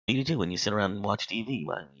you do when you sit around and watch TV?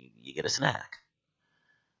 Well, you get a snack.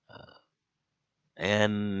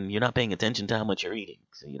 And you're not paying attention to how much you're eating,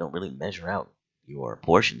 so you don't really measure out your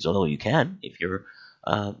portions. Although you can, if you're,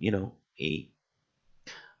 a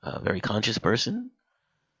very conscious person,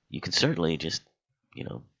 you can certainly just, you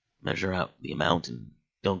know, measure out the amount and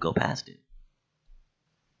don't go past it.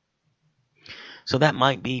 So that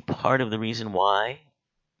might be part of the reason why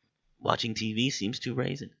watching TV seems to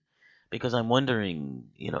raise it. Because I'm wondering,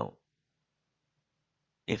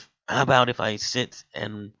 if how about if I sit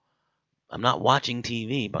and I'm not watching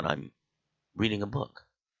TV, but I'm reading a book?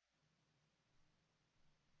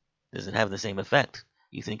 Does it have the same effect?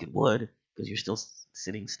 You think it would, because you're still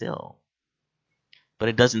sitting still. But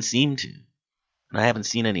it doesn't seem to. And I haven't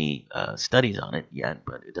seen any studies on it yet,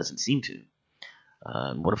 but it doesn't seem to.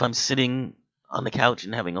 What if I'm sitting on the couch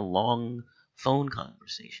and having a long phone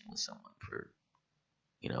conversation with someone for,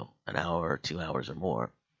 an hour or 2 hours or more?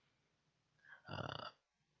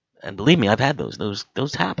 And believe me, I've had those.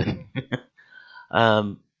 Those happen.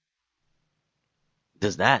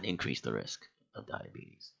 Does that increase the risk of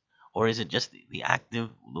diabetes, or is it just the act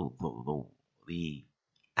of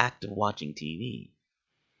watching TV?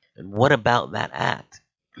 And what about that act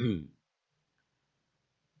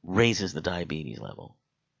raises the diabetes level?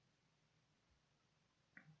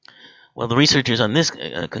 Well, the researchers on this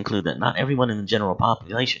conclude that not everyone in the general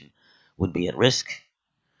population would be at risk.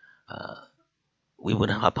 We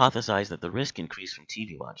would hypothesize that the risk increase from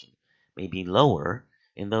TV watching may be lower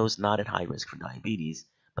in those not at high risk for diabetes,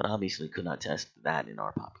 but obviously could not test that in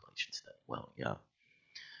our population study. Well, yeah.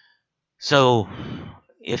 So,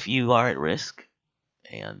 if you are at risk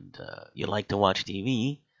and you like to watch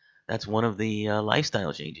TV, that's one of the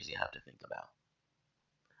lifestyle changes you have to think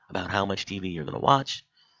about how much TV you're going to watch.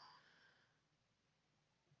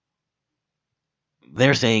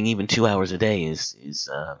 They're saying even 2 hours a day is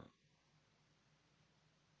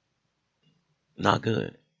not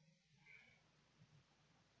good.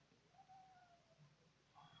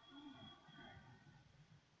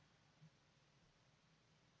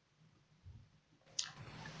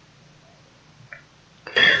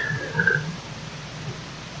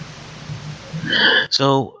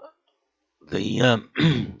 So the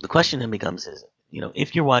the question then becomes is,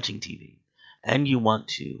 if you're watching TV and you want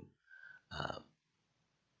to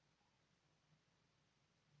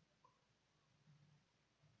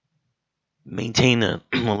maintain a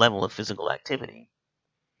level of physical activity,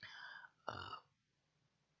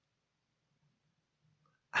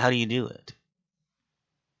 how do you do it?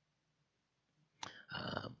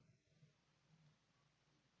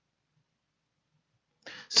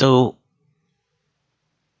 So,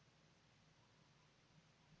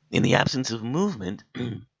 in the absence of movement,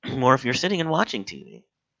 or if you're sitting and watching TV,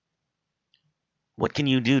 what can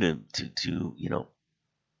you do to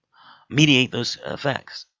mediate those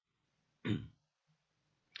effects?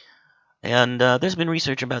 And there's been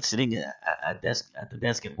research about sitting at the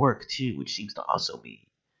desk at work too, which seems to also be,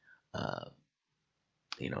 a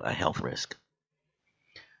health risk.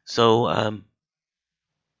 So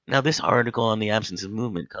now this article on the absence of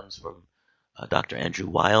movement comes from Dr. Andrew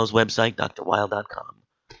Weil's website, drweil.com.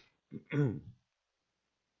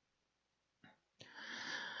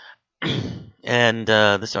 And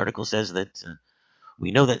this article says that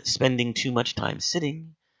we know that spending too much time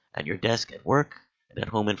sitting at your desk at work and at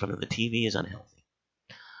home in front of the TV is unhealthy.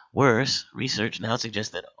 Worse, research now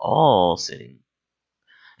suggests that all sitting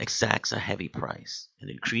exacts a heavy price, an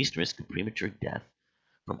increased risk of premature death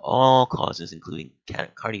from all causes, including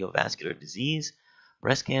cardiovascular disease,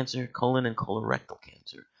 breast cancer, colon and colorectal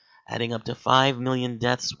cancer, adding up to 5 million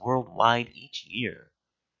deaths worldwide each year.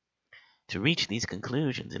 To reach these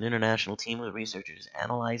conclusions, an international team of researchers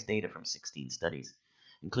analyzed data from 16 studies,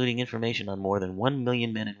 including information on more than 1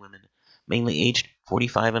 million men and women, mainly aged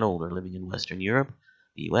 45 and older, living in Western Europe,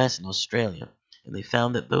 the US, and Australia, and they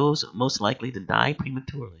found that those most likely to die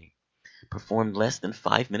prematurely performed less than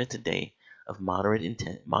 5 minutes a day of moderate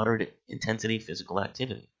intensity physical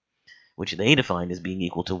activity, which they defined as being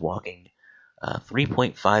equal to walking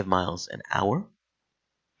 3.5 miles an hour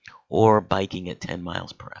or biking at 10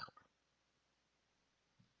 miles per hour.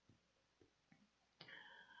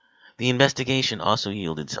 The investigation also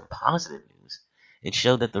yielded some positive news. It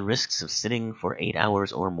showed that the risks of sitting for 8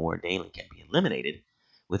 hours or more daily can be eliminated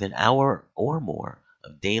with an hour or more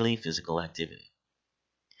of daily physical activity.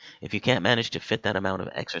 If you can't manage to fit that amount of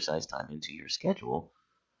exercise time into your schedule,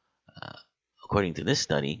 according to this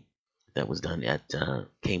study that was done at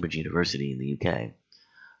Cambridge University in the UK,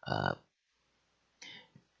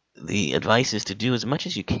 the advice is to do as much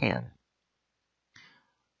as you can,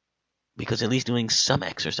 because at least doing some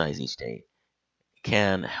exercise each day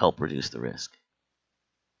can help reduce the risk.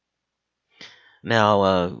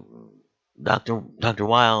 Now, Dr.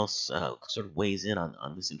 Wiles sort of weighs in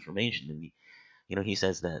on this information, and he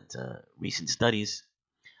says that recent studies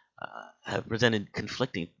have presented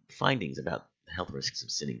conflicting findings about the health risks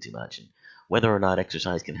of sitting too much and whether or not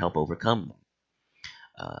exercise can help overcome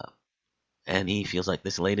them. And he feels like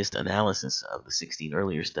this latest analysis of the 16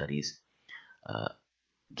 earlier studies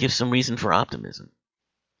gives some reason for optimism.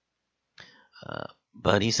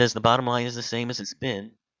 But he says the bottom line is the same as it's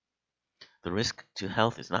been. The risk to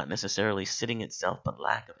health is not necessarily sitting itself, but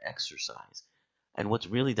lack of exercise. And what's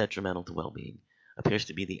really detrimental to well-being appears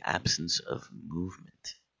to be the absence of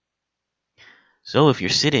movement. So if you're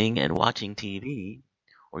sitting and watching TV,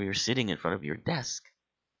 or you're sitting in front of your desk,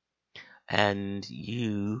 and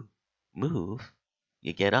you move,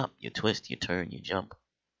 you get up, you twist, you turn, you jump.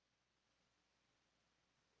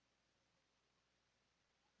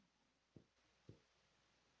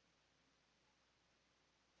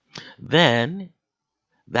 Then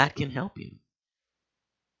that can help you.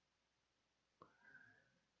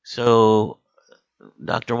 So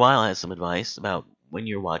Dr. Weil has some advice about when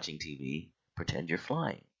you're watching TV, pretend you're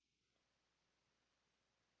flying.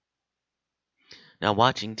 Now,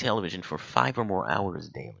 watching television for 5 or more hours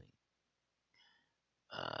daily.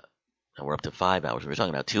 And we're up to 5 hours. We were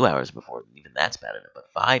talking about 2 hours before. Even that's bad enough,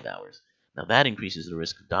 but 5 hours. Now, that increases the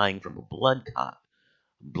risk of dying from a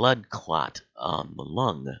blood clot on the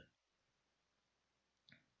lung.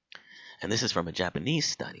 And this is from a Japanese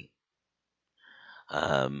study,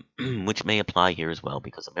 which may apply here as well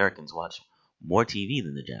because Americans watch more TV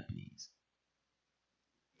than the Japanese.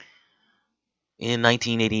 In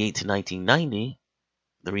 1988 to 1990,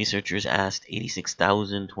 the researchers asked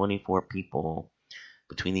 86,024 people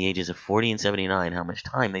between the ages of 40 and 79 how much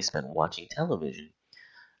time they spent watching television,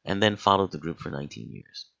 and then followed the group for 19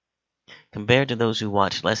 years. Compared to those who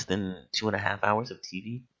watched less than 2.5 hours of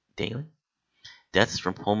TV daily, deaths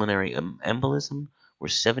from pulmonary embolism were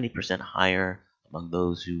 70% higher among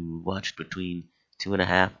those who watched between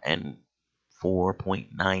 2.5 and 4.9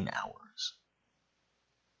 hours.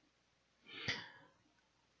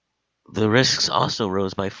 The risks also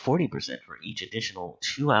rose by 40% for each additional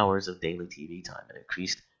 2 hours of daily TV time and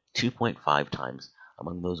increased 2.5 times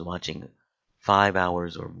among those watching 5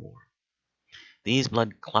 hours or more. These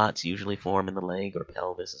blood clots usually form in the leg or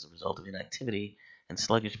pelvis as a result of inactivity and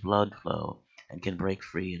sluggish blood flow and can break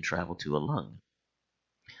free and travel to a lung.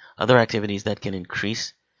 Other activities that can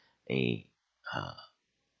increase the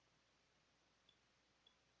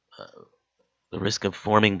risk of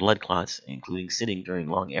forming blood clots, including sitting during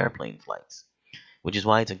long airplane flights, which is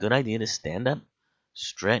why it's a good idea to stand up,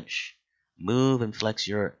 stretch, move, and flex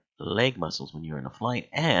your leg muscles when you're in a flight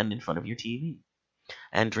and in front of your TV.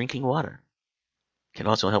 And drinking water can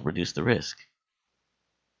also help reduce the risk.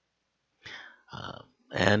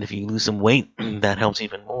 And if you lose some weight, that helps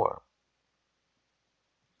even more.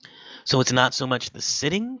 So it's not so much the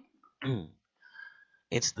sitting,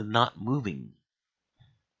 it's the not moving.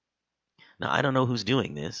 Now, I don't know who's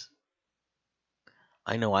doing this.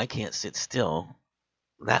 I know I can't sit still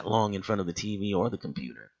that long in front of the TV or the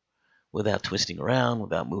computer without twisting around,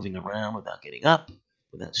 without moving around, without getting up,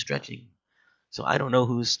 without stretching. So I don't know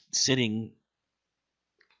who's sitting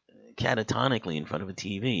catatonically in front of a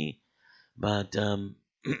TV, but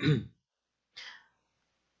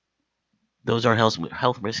those are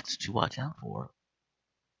health risks to watch out for.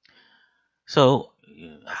 So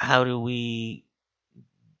how do we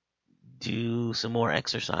do some more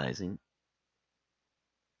exercising?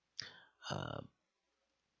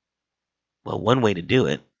 Well, one way to do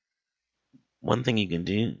it, one thing you can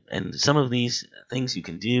do, and some of these things you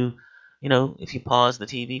can do, if you pause the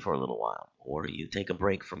TV for a little while, or you take a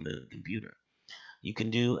break from the computer, you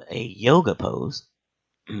can do a yoga pose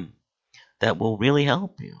that will really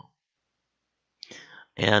help you.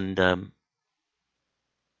 And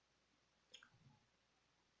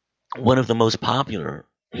one of the most popular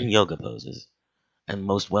yoga poses and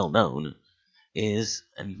most well known is,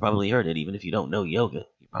 and you probably heard it, even if you don't know yoga,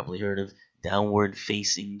 you probably heard of downward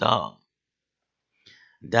facing dog.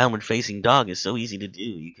 Downward facing dog is so easy to do.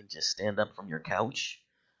 You can just stand up from your couch,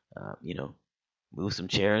 move some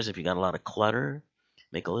chairs if you got a lot of clutter,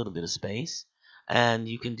 make a little bit of space, and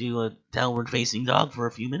you can do a downward facing dog for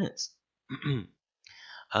a few minutes.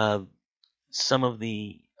 Some of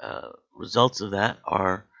the results of that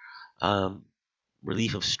are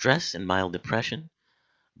relief of stress and mild depression,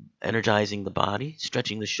 energizing the body,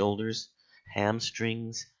 stretching the shoulders,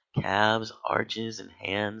 hamstrings, calves, arches, and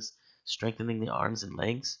hands, strengthening the arms and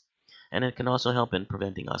legs, and it can also help in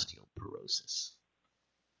preventing osteoporosis.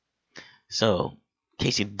 So, in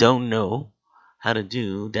case you don't know how to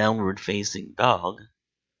do downward facing dog,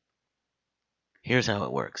 here's how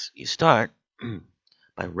it works. You start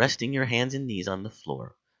by resting your hands and knees on the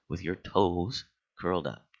floor with your toes curled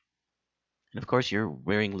up. And of course, you're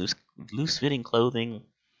wearing loose fitting clothing,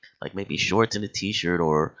 like maybe shorts and a t-shirt,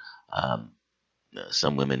 or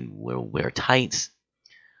some women will wear tights.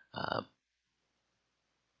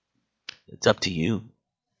 It's up to you,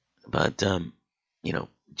 but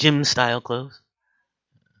gym style clothes.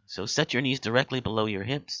 So set your knees directly below your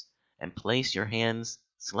hips and place your hands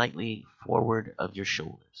slightly forward of your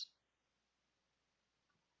shoulders.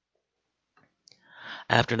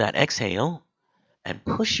 After that, exhale and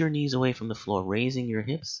push your knees away from the floor, raising your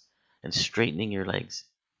hips and straightening your legs.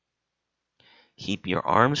 Keep your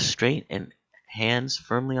arms straight and hands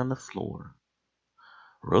firmly on the floor.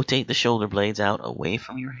 Rotate the shoulder blades out away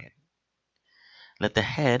from your head. Let the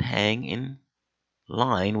head hang in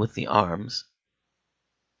line with the arms,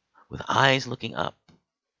 with eyes looking up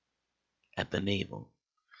at the navel,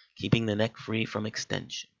 keeping the neck free from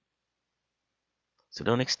extension. So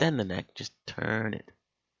don't extend the neck, just turn it.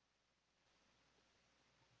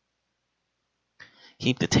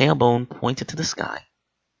 Keep the tailbone pointed to the sky.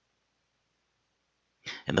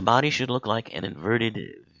 And the body should look like an inverted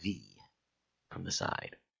V from the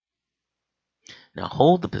side. Now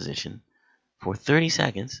hold the position for 30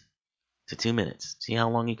 seconds to 2 minutes. See how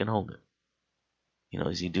long you can hold it.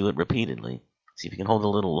 As you do it repeatedly, see if you can hold it a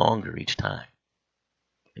little longer each time.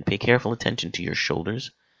 And pay careful attention to your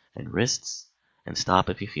shoulders and wrists, and stop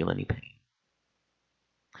if you feel any pain.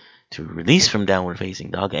 To release from downward facing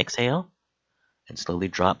dog, exhale and slowly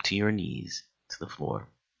drop to your knees to the floor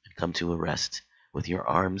and come to a rest with your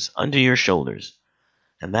arms under your shoulders.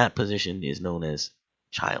 And that position is known as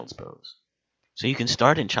child's pose. So you can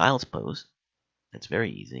start in child's pose. That's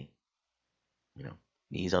very easy.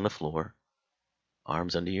 Knees on the floor,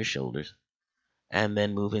 arms under your shoulders, and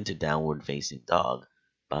then move into downward facing dog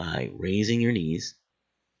by raising your knees,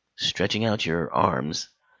 stretching out your arms,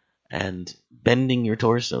 and bending your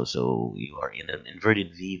torso so you are in an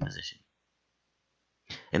inverted V position.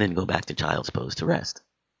 And then go back to child's pose to rest.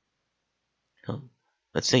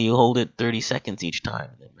 Let's say you hold it 30 seconds each time,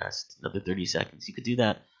 and then rest another 30 seconds. You could do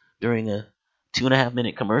that during a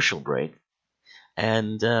 2.5-minute commercial break.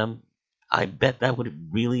 And I bet that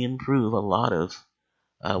would really improve a lot of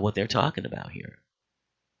what they're talking about here.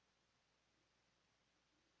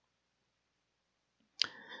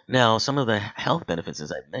 Now, some of the health benefits,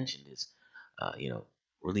 as I've mentioned, is,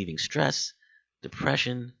 relieving stress,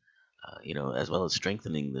 depression, as well as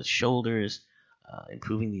strengthening the shoulders,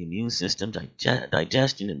 improving the immune system,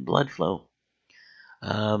 digestion, and blood flow.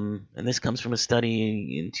 And this comes from a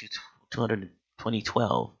study in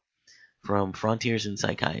 2012 from Frontiers in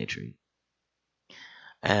Psychiatry,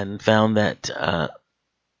 and found that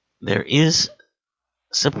there is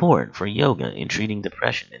support for yoga in treating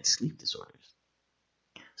depression and sleep disorders.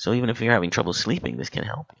 So even if you're having trouble sleeping, this can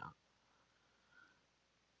help you.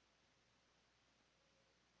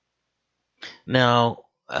 Now,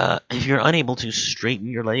 if you're unable to straighten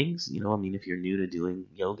your legs, if you're new to doing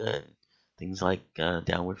yoga and things like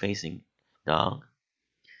downward facing dog,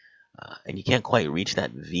 and you can't quite reach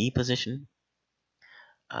that V position,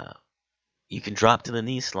 you can drop to the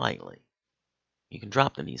knees slightly. You can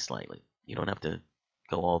drop the knees slightly. You don't have to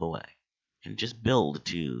go all the way. And just build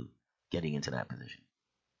to getting into that position.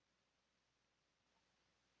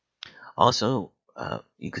 Also,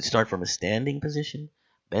 you could start from a standing position,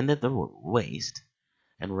 bend at the waist,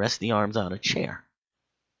 and rest the arms on a chair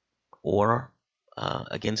or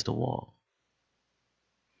against a wall.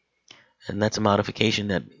 And that's a modification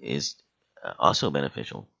that is also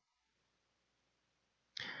beneficial.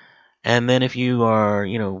 And then if you are,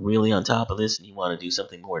 really on top of this and you want to do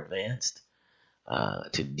something more advanced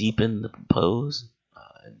to deepen the pose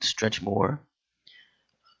and stretch more,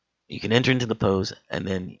 you can enter into the pose and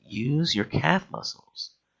then use your calf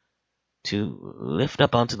muscles to lift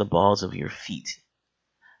up onto the balls of your feet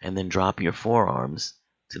and then drop your forearms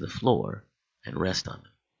to the floor and rest on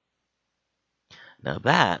them. Now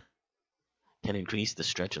that can increase the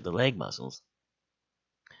stretch of the leg muscles.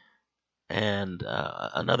 And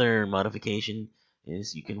another modification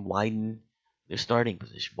is you can widen your starting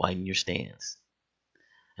position, widen your stance,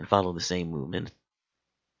 and follow the same movement.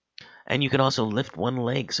 And you can also lift one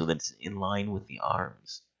leg so that it's in line with the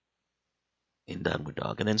arms in downward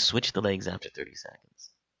dog, and then switch the legs after 30 seconds.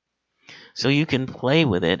 So you can play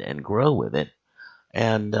with it and grow with it.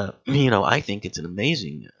 And, I think it's an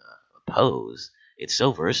amazing pose. It's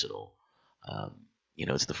so versatile.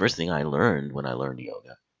 It's the first thing I learned when I learned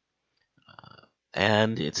yoga.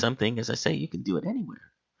 And it's something, as I say, you can do it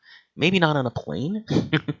anywhere. Maybe not on a plane,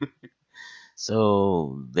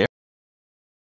 So there